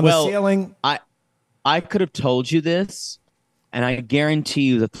 Shitting on the ceiling. I could have told you this, and I guarantee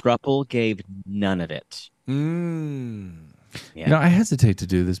you the throuple gave none of it. Yeah. You know, I hesitate to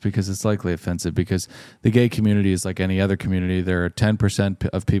do this because it's likely offensive, because the gay community is like any other community. There are 10%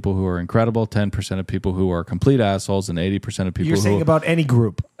 of people who are incredible, 10% of people who are complete assholes, and 80% of people You're saying about any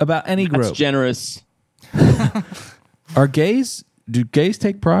group. About any group. That's generous. Are gays... Do gays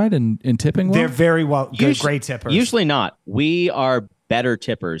take pride in tipping well? They're very great tippers. Usually not. We are better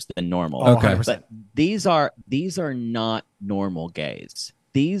tippers than normal. Oh, okay. 100%. But these are not normal gays.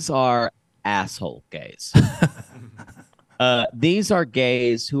 These are asshole gays. These are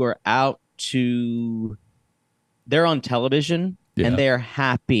gays who are they're on television and they're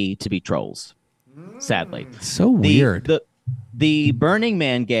happy to be trolls. Sadly. So weird. The Burning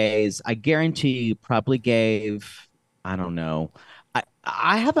Man gays, I guarantee you probably gave, I don't know,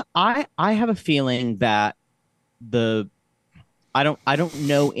 I have a feeling that I don't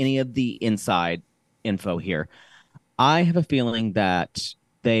know any of the inside info here. I have a feeling that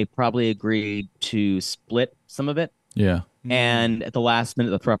they probably agreed to split some of it. Yeah. And at the last minute,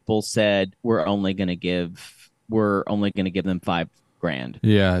 the throuple said, we're only going to give them $5,000.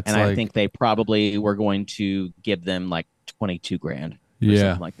 Yeah. It's and I think they probably were going to give them like $22,000. Or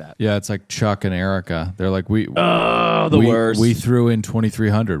something like that. Yeah, it's like Chuck and Erica. They're like, worst. We threw in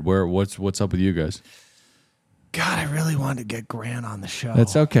 2,300. What's up with you guys? God, I really wanted to get Grant on the show.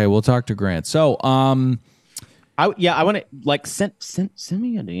 That's okay. We'll talk to Grant. So, I want to like send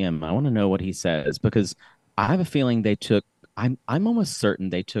me a DM. I want to know what he says because I have a feeling they took. I'm almost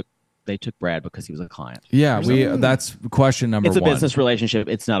certain they took Brad because he was a client. Yeah, that's question number one. It's a business relationship.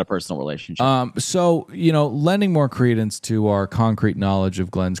 It's not a personal relationship. So, lending more credence to our concrete knowledge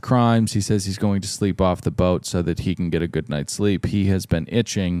of Glenn's crimes, he says he's going to sleep off the boat so that he can get a good night's sleep. He has been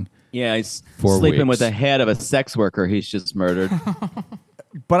itching. Yeah, he's for sleeping weeks. with the head of a sex worker he's just murdered.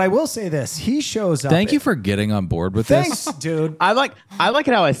 But I will say this: he shows up. Thank you for getting on board with Thanks, this. dude. I like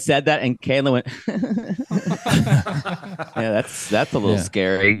it how I said that, and Kayla went, "Yeah, that's a little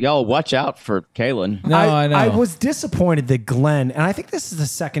scary. Y'all watch out for Kaylin." No, I know. I was disappointed that Glenn, and I think this is the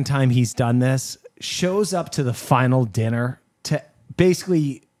second time he's done this, shows up to the final dinner to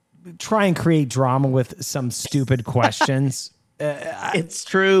basically try and create drama with some stupid questions. It's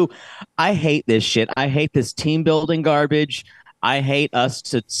true. I hate this shit. I hate this team building garbage. I hate us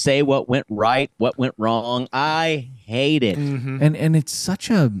to say what went right, what went wrong. I hate it. Mm-hmm. And it's such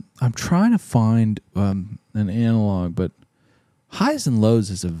I'm trying to find an analog, but highs and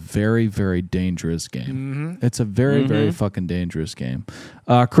lows is a very, very dangerous game. It's a very, very fucking dangerous game.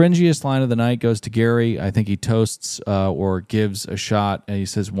 Cringiest line of the night goes to Gary. I think he toasts or gives a shot, and he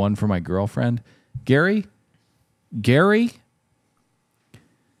says, "One for my girlfriend." Gary?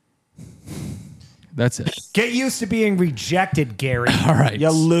 That's it. Get used to being rejected, Gary. All right. You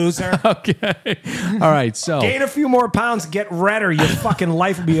loser. Okay. All right. So Gain a few more pounds, get redder. Your fucking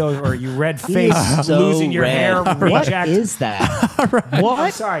life will be over. You red face, So losing your red. hair, What reject. is that? What?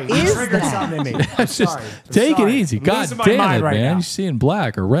 I'm sorry. You is triggered that? something in me. I'm sorry. I'm take sorry. it easy. I'm God losing my damn mind it, right man. now. You're seeing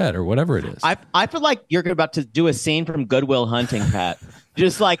black or red or whatever it is. I feel like you're about to do a scene from Good Will Hunting, Pat.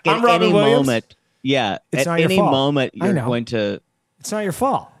 Just like I'm at Robin any Williams? moment. Yeah. It's at not your any fault. moment, I you're know. going to. It's not your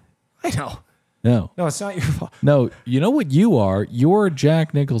fault. I know. No. No, it's not your fault. No, you know what you are? You're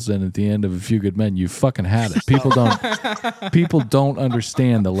Jack Nicholson at the end of A Few Good Men. You fucking had it. People don't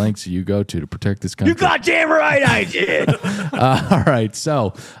understand the lengths you go to protect this country. You goddamn right I did. All right,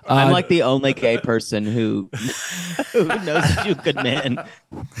 so I'm like the only gay person who knows A Few Good Men.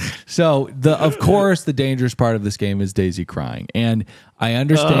 So of course the dangerous part of this game is Daisy crying. And I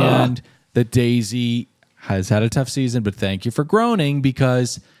understand that Daisy has had a tough season, but thank you for groaning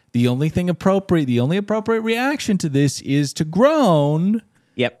because the only appropriate reaction to this is to groan.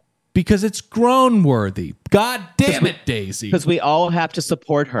 Yep. Because it's groan worthy. God damn it, Daisy. Because we all have to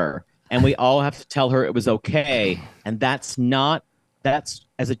support her and we all have to tell her it was okay. And that's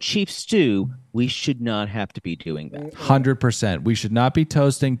as a chief stew, we should not have to be doing that. 100%. We should not be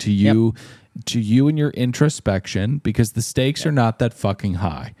toasting to you and your introspection because the stakes are not that fucking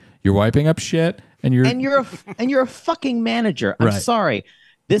high. You're wiping up shit and you're a fucking manager. I'm Right. sorry.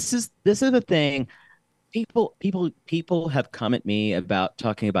 This is the thing. People have come at me about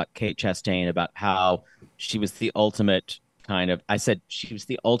talking about Kate Chastain, about how she was the ultimate I said she was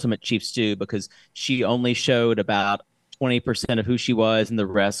the ultimate chief stew because she only showed about 20% of who she was, and the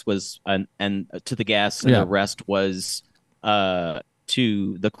rest was and to the guests, and the rest was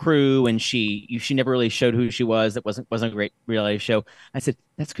to the crew, and she never really showed who she was. That wasn't a great reality show. I said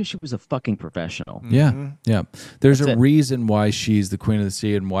that's because she was a fucking professional. Yeah. There's a reason why she's the queen of the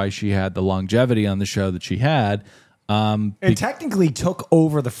sea and why she had the longevity on the show that she had. And technically took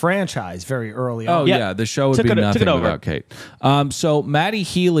over the franchise very early on. Oh, yeah. The show would be nothing without Kate. So Maddie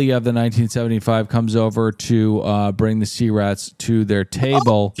Healy of the 1975 comes over to bring the Sea Rats to their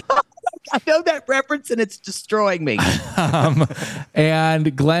table. I know that reference, and it's destroying me.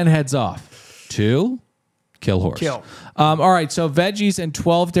 And Glenn heads off to kill horse. All right, so veggies and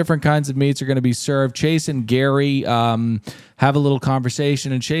 12 different kinds of meats are going to be served. Chase and Gary have a little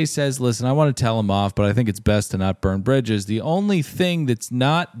conversation, and Chase says, listen, I want to tell him off, but I think it's best to not burn bridges. The only thing that's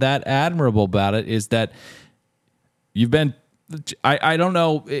not that admirable about it is that you've been, I don't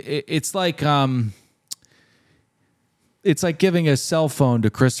know, it's like... It's like giving a cell phone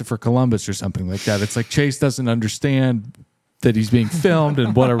to Christopher Columbus or something like that. It's like Chase doesn't understand that he's being filmed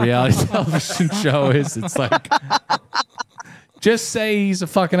and what a reality television show is. It's like, Just say he's a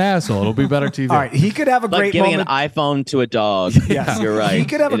fucking asshole. It'll be better TV. All right, he could have a Like great giving moment. an iPhone to a dog. Yes. You're right. He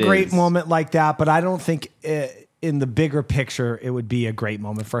could have a It great is. moment like that, but I don't think in the bigger picture it would be a great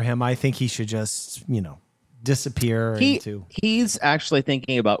moment for him. I think he should just, disappear into. He's actually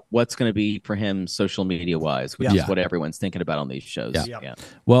thinking about what's going to be for him social media wise, which Yeah. is what everyone's thinking about on these shows. Yeah.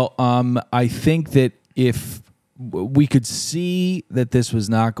 Well, I think that if we could see that this was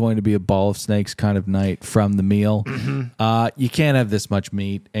not going to be a ball of snakes kind of night from the meal, you can't have this much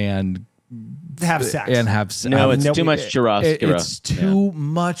meat and Have sex. No, it's too much churrasco. It's too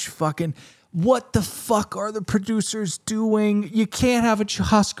much fucking. What the fuck are the producers doing? You can't have a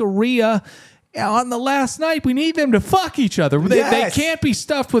churrascaria on the last night. We need them to fuck each other. They Yes. can't be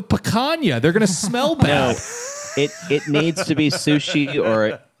stuffed with picanha. They're going to smell bad. No, it needs to be sushi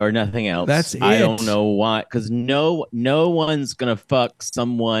or nothing else. That's I it. don't know why, because no one's gonna fuck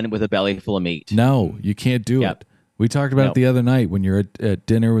someone with a belly full of meat. No, you can't do Yep. it. We talked about it Nope. the other night when you're at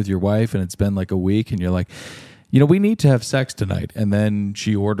dinner with your wife and it's been like a week and you're like, we need to have sex tonight. And then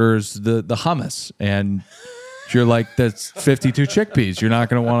she orders the hummus and you're like, that's 52 chickpeas. You're not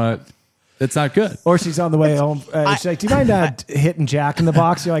going to want to. It's not good. Or she's on the way home. She's like, "Do you mind hitting Jack in the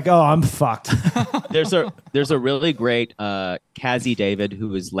box?" You're like, "Oh, I'm fucked." There's a really great Cassie David,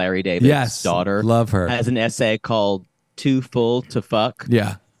 who is Larry David's Yes, daughter. love her. Has an essay called "Too Full to Fuck."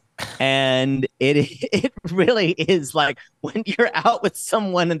 Yeah. And it really is like when you're out with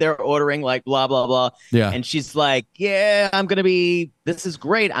someone and they're ordering like blah blah blah. Yeah. And she's like, "Yeah, this is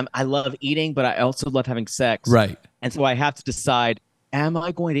great. I love eating, but I also love having sex." Right. And so I have to decide, am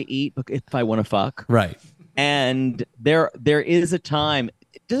I going to eat if I want to fuck? Right. And there is a time.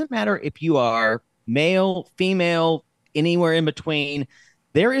 It doesn't matter if you are male, female, anywhere in between.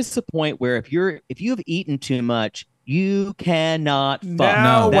 There is a point where if you have eaten too much, you cannot fuck.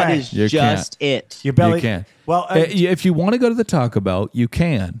 No That way. is You just it. Your belly. You can. Well, If you want to go to the Taco Bell, you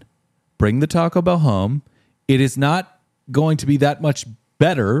can. Bring the Taco Bell home. It is not going to be that much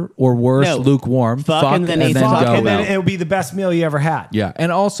better or worse, No. lukewarm. Fuck and then eat go. Taco and then Bell. it'll be the best meal you ever had. Yeah.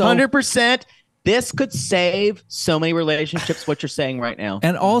 And also 100%. This could save so many relationships. What you're saying right now.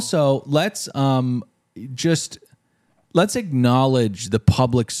 And also, let's acknowledge the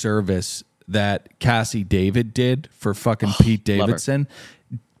public service that Cassie David did for fucking Pete Davidson.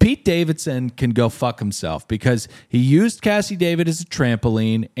 Pete Davidson can go fuck himself because he used Cassie David as a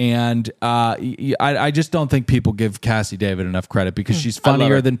trampoline, and I just don't think people give Cassie David enough credit because she's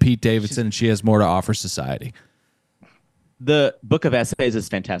funnier her. than Pete Davidson and she has more to offer society. The book of essays is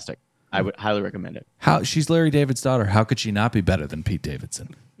fantastic. I would highly recommend it. How she's Larry David's daughter. How could she not be better than Pete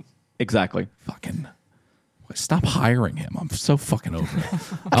Davidson? Exactly. Fucking stop hiring him. I'm so fucking over it.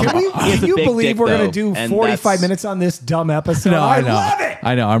 Can you big believe dick, we're going though, to do and 45 that's- minutes on this dumb episode? No, I know. love it.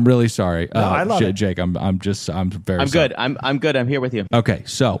 I know. I'm really sorry. I love it. Jake, I'm very I'm sorry. good. I'm good. I'm here with you. Okay,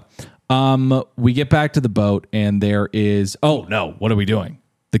 so we get back to the boat and there is what are we doing?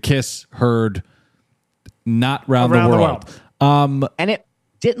 The kiss heard not round Around the the world. And it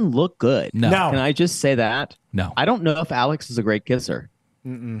didn't look good. No. No. Can I just say that? No. I don't know if Alex is a great kisser.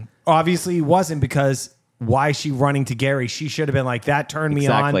 Obviously, he wasn't because why is she running to Gary? She should have been like, "That turned me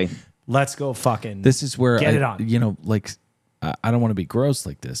Exactly. on. Let's go fucking." This is where Get it on. I don't want to be gross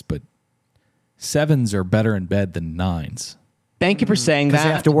like this, but 7s are better in bed than 9s. Thank you for saying 'Cause that.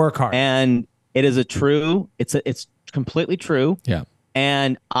 they have to work hard. And it is it's completely true. Yeah.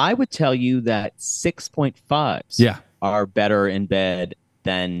 And I would tell you that 6.5s Yeah. are better in bed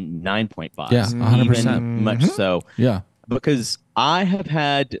than 9.5s. Yeah, 100%. Even much so. Yeah. Because I have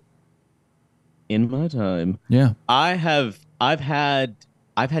had in my time, Yeah. I've had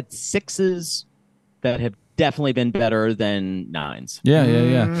 6s that have definitely been better than 9s. Yeah.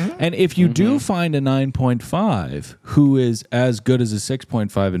 And if you do find a 9.5 who is as good as a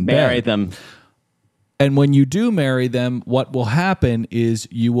 6.5 in Marry bed, them. and when you do marry them, what will happen is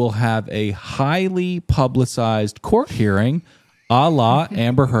you will have a highly publicized court hearing, a la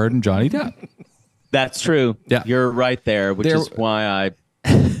Amber Heard and Johnny Depp. That's true. Yeah. You're right there, which There- is why I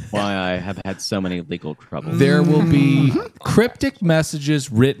have had so many legal troubles. There will be cryptic messages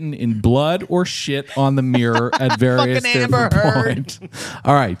written in blood or shit on the mirror at various Fucking Amber different Heard. points.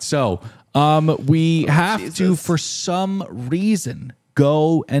 All right, so we have to, for some reason,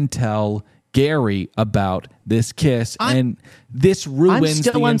 go and tell Gary about this kiss, and this I'm ruins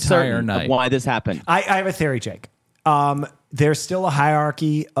still the entire uncertain night. of why this happened. I have a theory, Jake. There's still a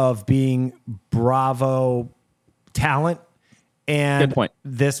hierarchy of being Bravo talent. And Good point.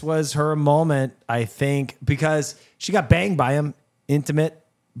 This was her moment, I think, because she got banged by him, intimate,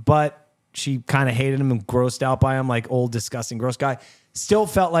 but she kind of hated him and grossed out by him, like old, disgusting, gross guy. Still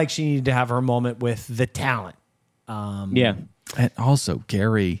felt like she needed to have her moment with the talent. Yeah. And also,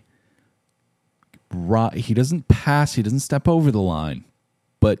 Gary, he doesn't pass, he doesn't step over the line,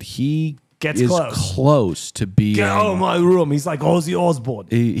 but he Gets is close to being. Get out of my room. He's like Ozzy Osbourne.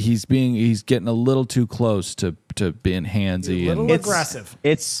 He's getting a little too close to being handsy. A little And aggressive.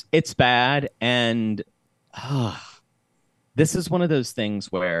 It's bad, and this is one of those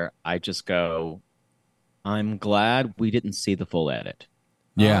things where I just go, I'm glad we didn't see the full edit.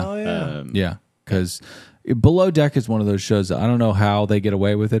 yeah, Oh, yeah, because Below Deck is one of those shows that I don't know how they get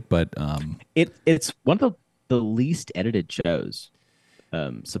away with it, but it's one of the least edited shows,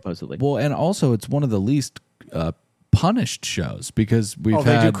 supposedly. well, and also it's one of the least punished shows because they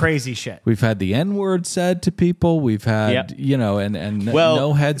do crazy shit. We've had the N-word said to people. We've had, and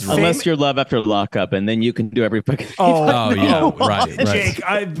no heads. Unless you're Love After Lockup, and then you can do every fucking right. Jake,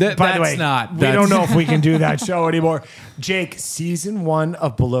 by the way, we don't know if we can do that show anymore. Jake, season 1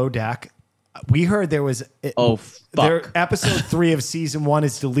 of Below Deck, we heard there was episode 3 of season 1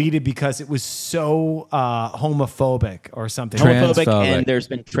 is deleted because it was so homophobic or something. Homophobic, and there's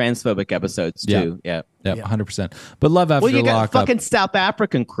been transphobic episodes too. Yeah. 100%. But Love After Lockup. Well, you got fucking South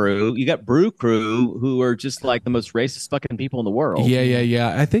African crew. You got Brew Crew, who are just like the most racist fucking people in the world.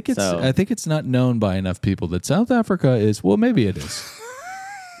 Yeah. I think it's not known by enough people that South Africa is. Well, maybe it is.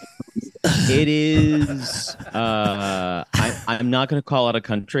 It is. I'm not going to call it a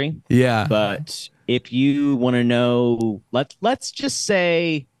country. Yeah. But if you want to know, let's just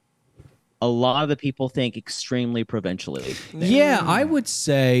say a lot of the people think extremely provincially. Yeah, I would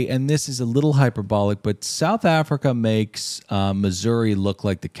say, and this is a little hyperbolic, but South Africa makes Missouri look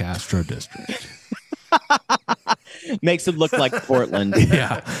like the Castro district. Makes it look like Portland.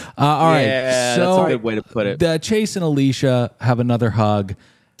 Yeah. All right. Yeah, so that's a good way to put it. Chase and Alicia have another hug.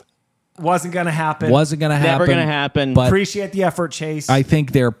 Wasn't going to happen. Never going to happen. But appreciate the effort, Chase. I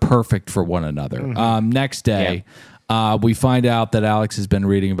think they're perfect for one another. Mm-hmm. Next day, we find out that Alex has been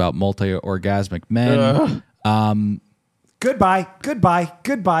reading about multi-orgasmic men. Goodbye. I'm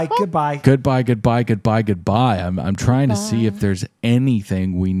trying to see if there's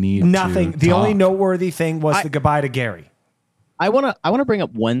anything we need. Nothing. The only noteworthy thing was the goodbye to Gary. I want to bring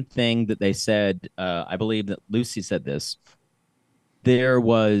up one thing that they said. I believe that Lucy said this. There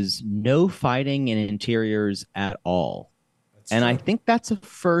was no fighting in interiors at all. And I think that's a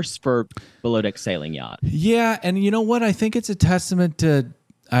first for Below Deck Sailing Yacht. Yeah, and you know what? I think it's a testament to,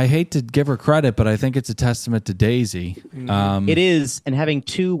 I hate to give her credit, but I think it's a testament to Daisy. It is, and having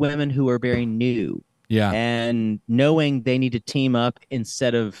two women who are very new. Yeah. And knowing they need to team up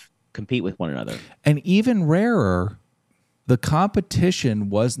instead of compete with one another. And even rarer, the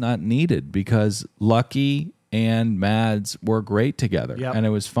competition was not needed because Lucky and Mads were great together, and it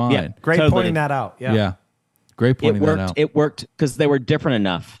was fine. Yeah, great pointing that out. Yeah. Great pointing that out. It worked because they were different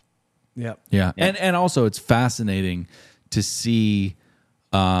enough. Yep. Yeah. And also it's fascinating to see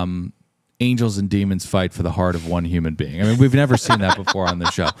angels and demons fight for the heart of one human being. I mean, we've never seen that before on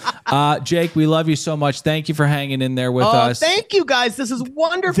the show. Jake, we love you so much. Thank you for hanging in there with us. Thank you, guys. This is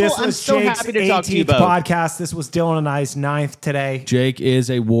wonderful. This was I'm so Jake's happy to talk to you 18th both. podcast. This was Dylan and I's 9th today. Jake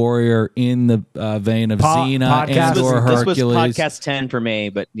is a warrior in the vein of Xena and or Hercules. Hercules. This was podcast 10 for me,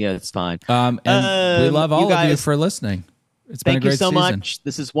 but yeah, it's fine. And we love all of you for listening. It's been a great season. Thank you so much.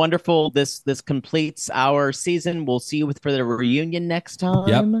 This is wonderful. This completes our season. We'll see you for the reunion next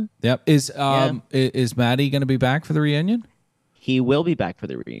time. Yep. Is Maddie going to be back for the reunion? He will be back for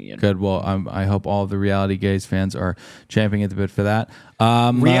the reunion. Good. Well, I hope all of the Reality Gaze fans are champing at the bit for that.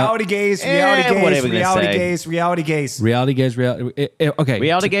 Reality Gaze. Okay. Reality Gaze,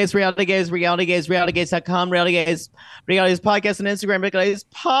 RealityGaze.com, Reality Gaze Podcast on Instagram, Reality Gaze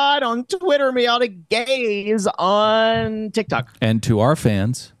Pod on Twitter, Reality Gaze on TikTok. And to our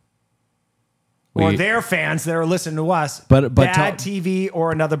fans, or their fans that are listening to us, but Bad TV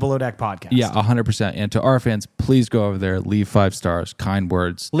or another Below Deck podcast. Yeah, 100%. And to our fans, please go over there, leave 5 stars, kind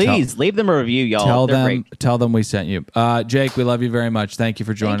words. Please leave them a review, y'all. Tell them we sent you. Jake, we love you very much. Thank you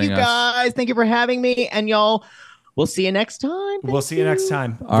for joining us. Thank you, guys. Thank you for having me. And y'all, we'll see you next time. We'll see you next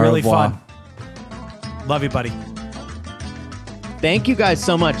time. Au really revoir. Fun. Love you, buddy. Thank you guys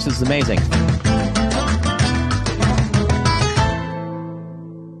so much. This is amazing.